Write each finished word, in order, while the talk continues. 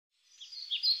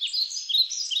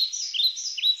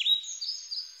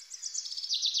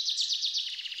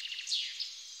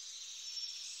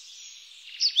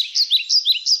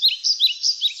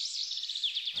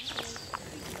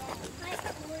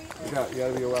Watch out, you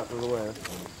gotta be a lot further away.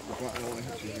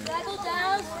 Level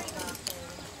down.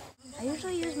 I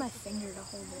usually use my finger to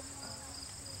hold it.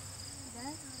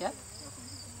 Yep.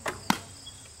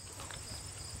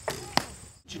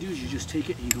 What you do is you just take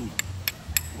it and you go.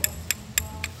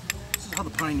 This is how the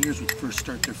pioneers would first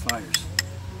start their fires.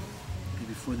 Maybe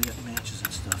before they got matches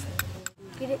and stuff.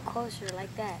 Get it closer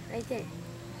like that, right there.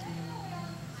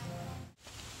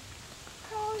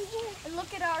 And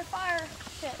look at our fire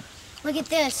pit. Look at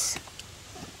this.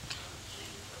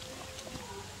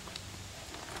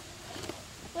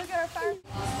 Look at our fire.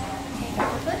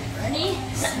 Ready?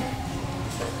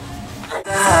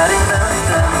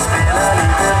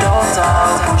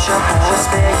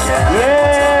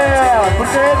 Yeah! Put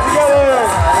your hands together!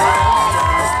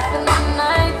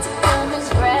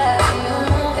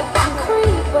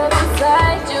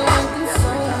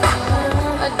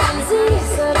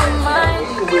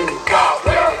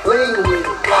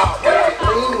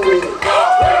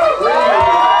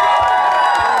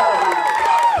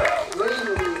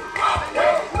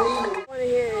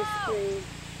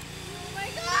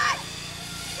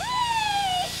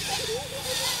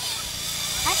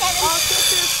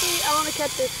 I want to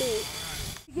catch their feet.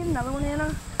 You get another one,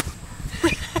 Anna?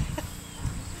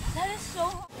 That is so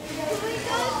hard. Can we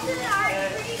go to our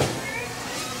freezer?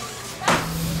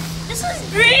 This is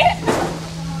great!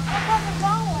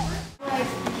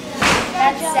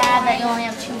 That's sad that you only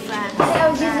have 2 friends. I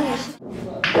was using it.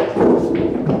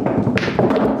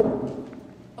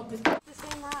 The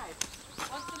same ride.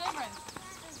 What's the difference?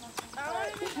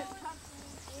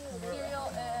 Cereal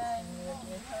and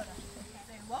soda.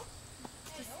 Say whoop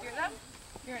to steer them.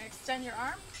 You're gonna extend your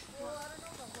arm.